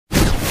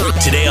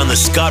Today on the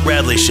Scott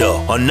Radley Show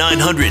on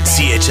 900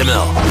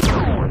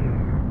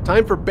 CHML.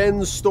 Time for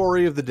Ben's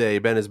story of the day.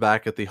 Ben is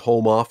back at the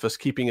home office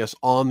keeping us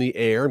on the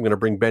air. I'm going to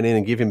bring Ben in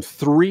and give him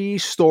 3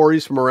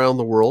 stories from around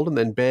the world. And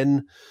then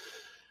Ben,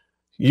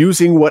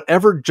 using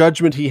whatever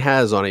judgment he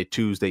has on a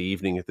Tuesday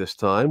evening at this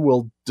time,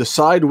 will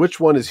decide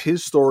which one is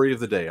his story of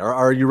the day.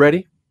 Are you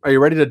ready? Are you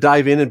ready to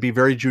dive in and be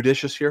very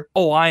judicious here?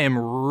 Oh, I am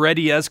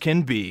ready as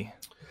can be.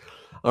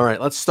 All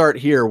right, let's start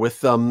here with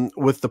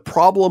the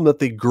problem that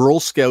the Girl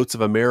Scouts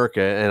of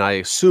America, and I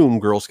assume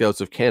Girl Scouts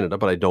of Canada,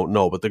 but I don't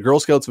know, but the Girl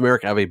Scouts of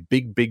America have a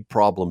big, big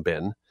problem,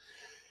 Ben.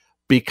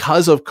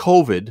 Because of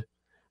COVID,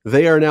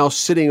 they are now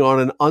sitting on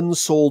an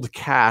unsold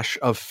cache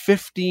of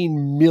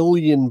 15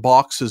 million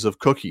boxes of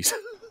cookies.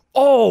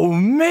 Oh,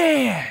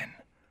 man.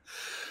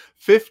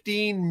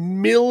 15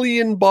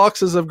 million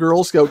boxes of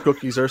Girl Scout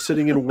cookies are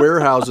sitting in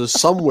warehouses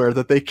somewhere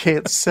that they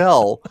can't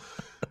sell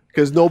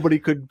because nobody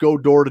could go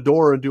door to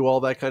door and do all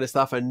that kind of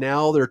stuff. And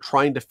now they're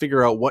trying to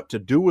figure out what to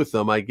do with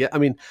them. I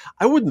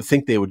wouldn't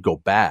think they would go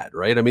bad,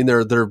 right? I mean,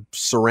 they're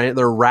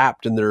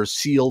wrapped and they're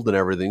sealed and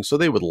everything, so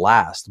they would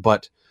last.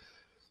 But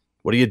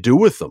what do you do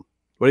with them?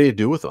 What do you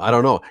do with them? I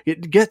don't know.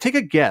 Take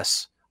a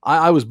guess.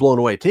 I was blown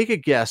away. Take a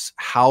guess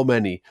how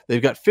many.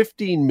 They've got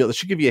 15 million. This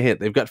should give you a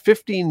hint. They've got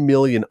 15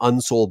 million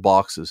unsold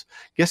boxes.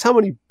 Guess how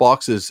many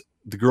boxes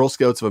the Girl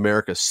Scouts of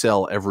America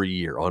sell every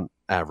year on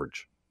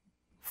average?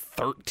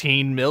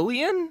 13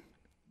 million?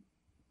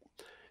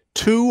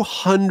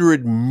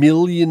 200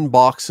 million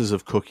boxes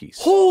of cookies.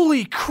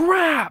 Holy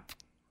crap!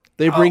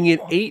 They bring in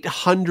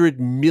 $800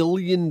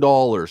 million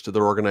to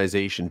their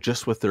organization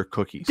just with their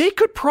cookies. They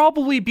could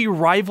probably be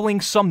rivaling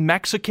some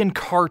Mexican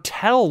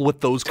cartel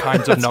with those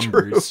kinds of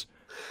numbers. True.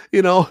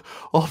 You know,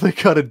 all they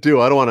got to do,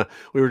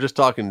 we were just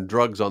talking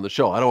drugs on the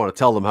show. I don't want to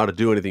tell them how to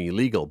do anything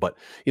illegal, but,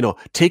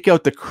 take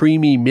out the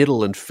creamy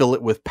middle and fill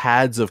it with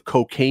pads of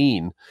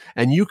cocaine.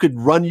 And you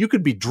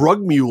could be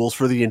drug mules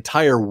for the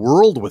entire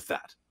world with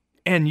that.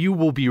 And you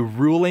will be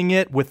ruling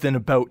it within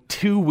about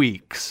 2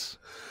 weeks.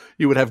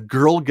 You would have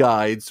girl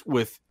guides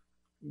with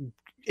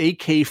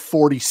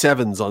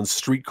AK-47s on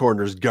street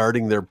corners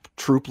guarding their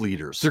troop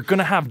leaders. They're going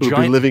to have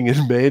giant, be living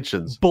in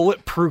mansions.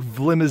 Bulletproof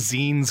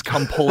limousines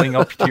come pulling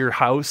up to your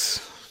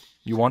house.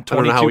 You want 22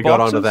 I don't know how we boxes?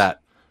 got onto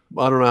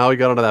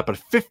that. But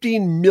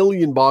 15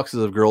 million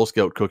boxes of Girl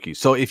Scout cookies.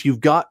 So if you've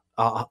got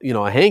a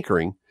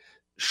hankering,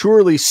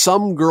 surely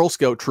some Girl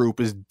Scout troop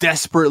is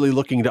desperately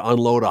looking to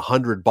unload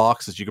 100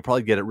 boxes. You could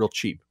probably get it real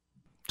cheap.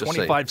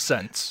 25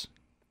 cents.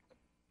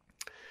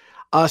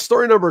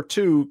 Story number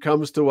 2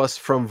 comes to us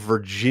from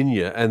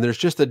Virginia, and there's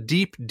just a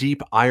deep,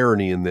 deep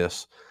irony in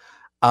this.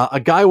 A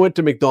guy went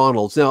to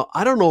McDonald's. Now,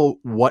 I don't know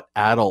what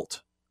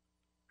adult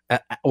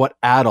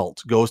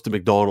goes to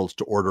McDonald's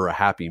to order a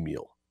Happy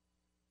Meal.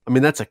 I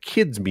mean, that's a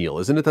kid's meal,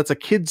 isn't it? That's a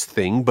kid's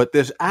thing. But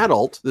this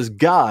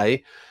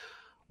guy,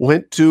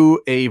 went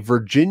to a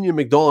Virginia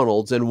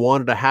McDonald's and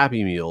wanted a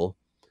Happy Meal.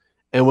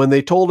 And when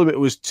they told him it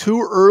was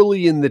too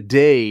early in the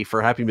day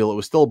for Happy Meal, it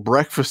was still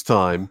breakfast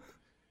time.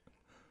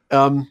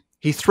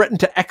 He threatened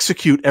to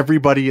execute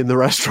everybody in the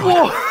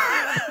restaurant.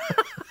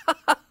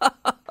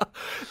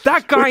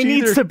 That guy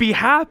needs to be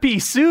happy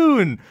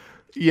soon.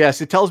 Yes,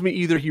 it tells me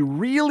either he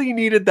really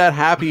needed that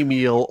Happy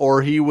Meal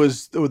or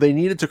they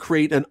needed to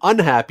create an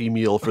unhappy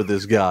meal for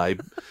this guy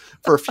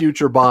for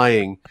future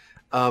buying.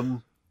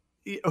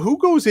 Who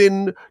goes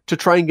in to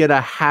try and get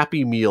a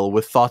Happy Meal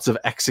with thoughts of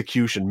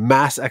execution,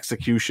 mass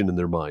execution in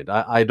their mind?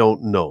 I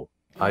don't know.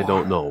 I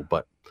don't know,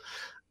 but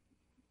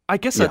I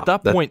guess at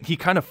that point, he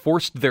kind of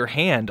forced their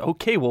hand.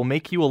 Okay, we'll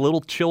make you a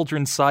little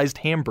children-sized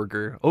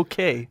hamburger.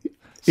 Okay.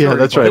 Sorry,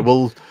 that's right.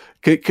 Well,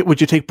 would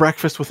you take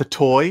breakfast with a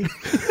toy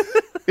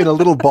in a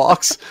little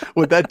box?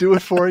 Would that do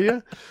it for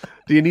you?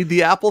 Do you need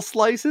the apple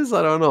slices?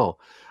 I don't know.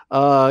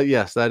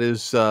 Yes, that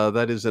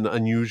is an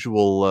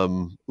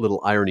unusual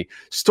little irony.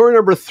 Story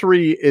number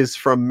 3 is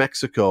from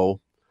Mexico.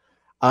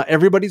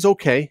 Everybody's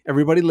okay.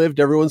 Everybody lived.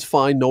 Everyone's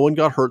fine. No one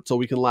got hurt, so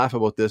we can laugh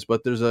about this.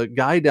 But there's a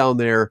guy down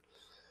there,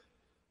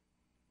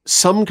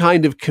 some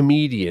kind of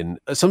comedian,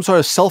 some sort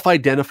of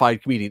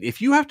self-identified comedian.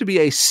 If you have to be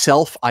a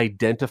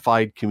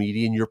self-identified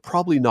comedian, you're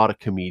probably not a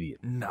comedian.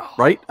 No.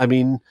 Right? I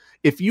mean,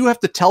 if you have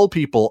to tell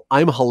people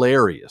I'm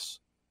hilarious,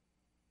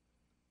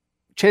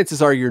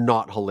 chances are you're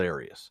not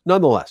hilarious.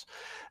 Nonetheless,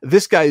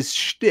 this guy's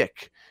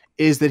shtick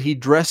is that he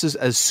dresses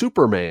as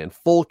Superman,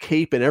 full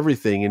cape and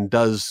everything, and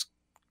does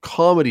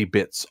comedy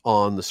bits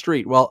on the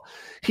street. Well,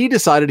 he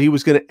decided he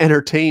was going to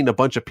entertain a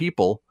bunch of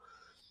people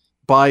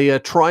by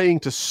trying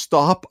to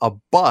stop a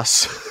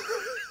bus.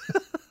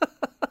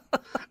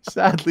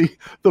 Sadly,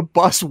 the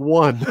bus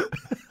won.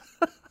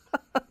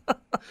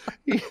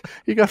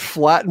 He got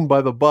flattened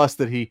by the bus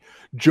that he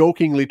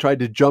jokingly tried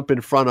to jump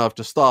in front of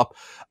to stop.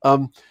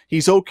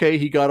 He's okay.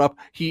 He got up.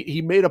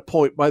 He made a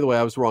point. By the way,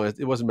 I was wrong.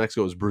 It wasn't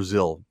Mexico. It was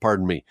Brazil.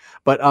 Pardon me.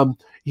 But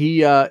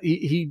he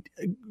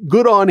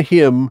good on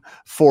him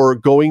for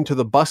going to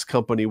the bus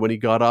company when he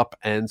got up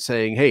and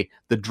saying, "Hey,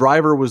 the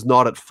driver was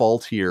not at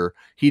fault here.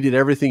 He did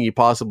everything he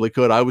possibly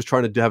could. I was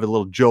trying to have a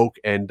little joke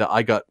and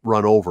I got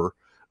run over.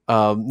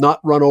 not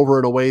run over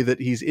in a way that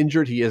he's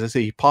injured. He, as I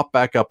say, he popped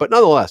back up. But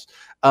nonetheless,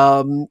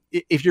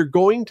 if you're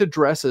going to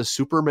dress as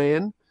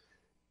Superman,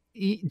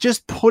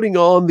 just putting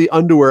on the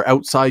underwear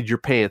outside your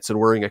pants and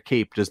wearing a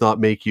cape does not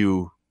make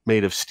you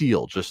made of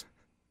steel. Just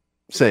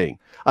saying.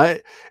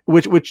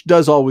 Which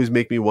does always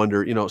make me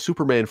wonder,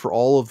 Superman, for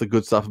all of the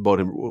good stuff about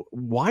him,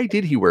 why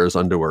did he wear his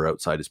underwear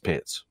outside his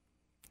pants?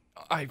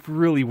 I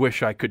really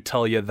wish I could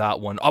tell you that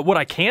one. What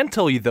I can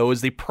tell you, though,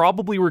 is they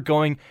probably were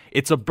going,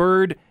 it's a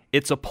bird,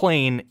 it's a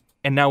plane,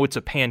 and now it's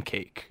a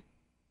pancake.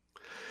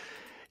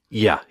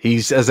 Yeah,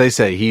 he's, as I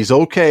say, he's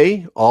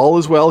okay. All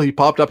is well. He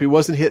popped up. He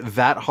wasn't hit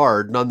that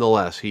hard.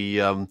 Nonetheless,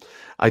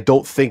 I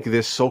don't think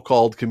this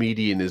so-called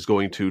comedian is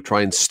going to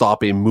try and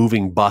stop a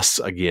moving bus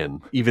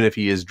again, even if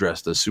he is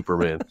dressed as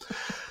Superman.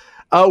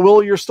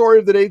 Will your story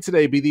of the day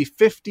today be the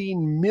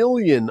 15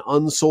 million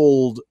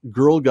unsold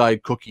Girl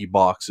Guide cookie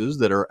boxes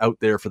that are out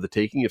there for the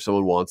taking if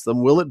someone wants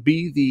them? Will it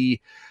be the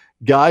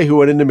guy who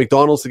went into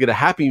McDonald's to get a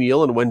Happy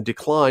Meal and when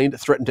declined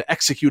threatened to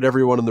execute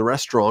everyone in the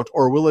restaurant?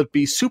 Or will it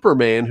be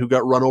Superman who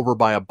got run over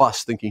by a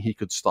bus thinking he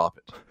could stop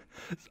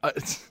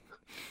it?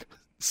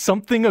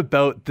 Something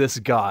about this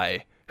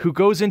guy who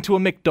goes into a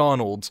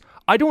McDonald's.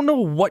 I don't know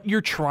what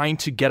you're trying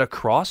to get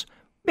across.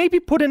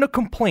 Maybe put in a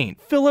complaint,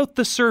 fill out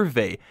the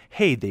survey.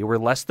 Hey, they were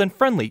less than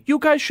friendly. You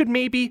guys should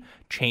maybe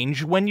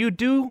change when you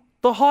do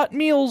the hot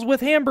meals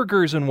with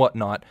hamburgers and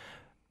whatnot.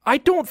 I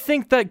don't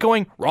think that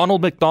going,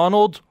 Ronald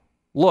McDonald,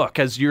 look,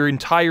 as your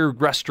entire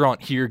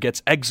restaurant here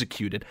gets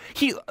executed.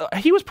 He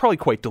was probably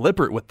quite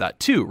deliberate with that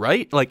too,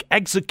 right? Like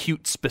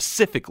execute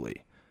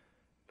specifically.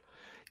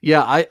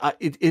 Yeah,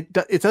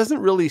 it doesn't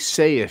really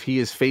say if he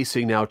is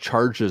facing now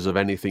charges of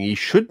anything. He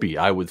should be,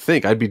 I would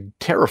think. I'd be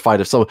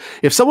terrified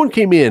if someone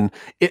came in.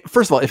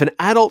 First of all, if an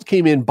adult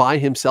came in by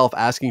himself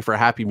asking for a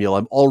Happy Meal,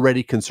 I'm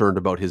already concerned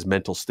about his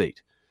mental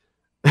state.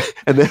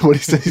 And then when he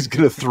says he's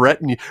going to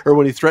threaten you, or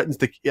when he threatens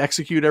to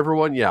execute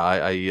everyone, yeah,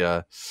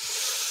 I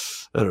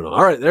don't know.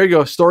 All right, there you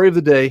go. Story of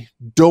the day.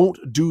 Don't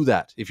do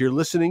that. If you're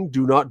listening,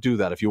 do not do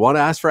that. If you want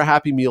to ask for a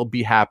Happy Meal,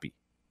 be happy.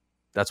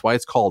 That's why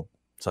it's called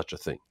such a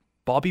thing.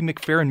 Bobby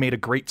McFerrin made a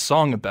great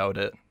song about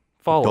it.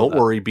 Don't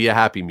worry, be a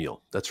Happy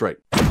Meal. That's right.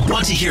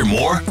 Want to hear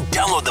more?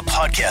 Download the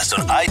podcast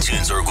on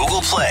iTunes or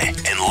Google Play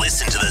and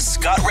listen to The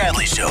Scott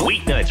Radley Show.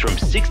 Weeknights from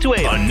 6 to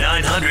 8 on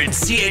 900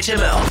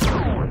 CHML.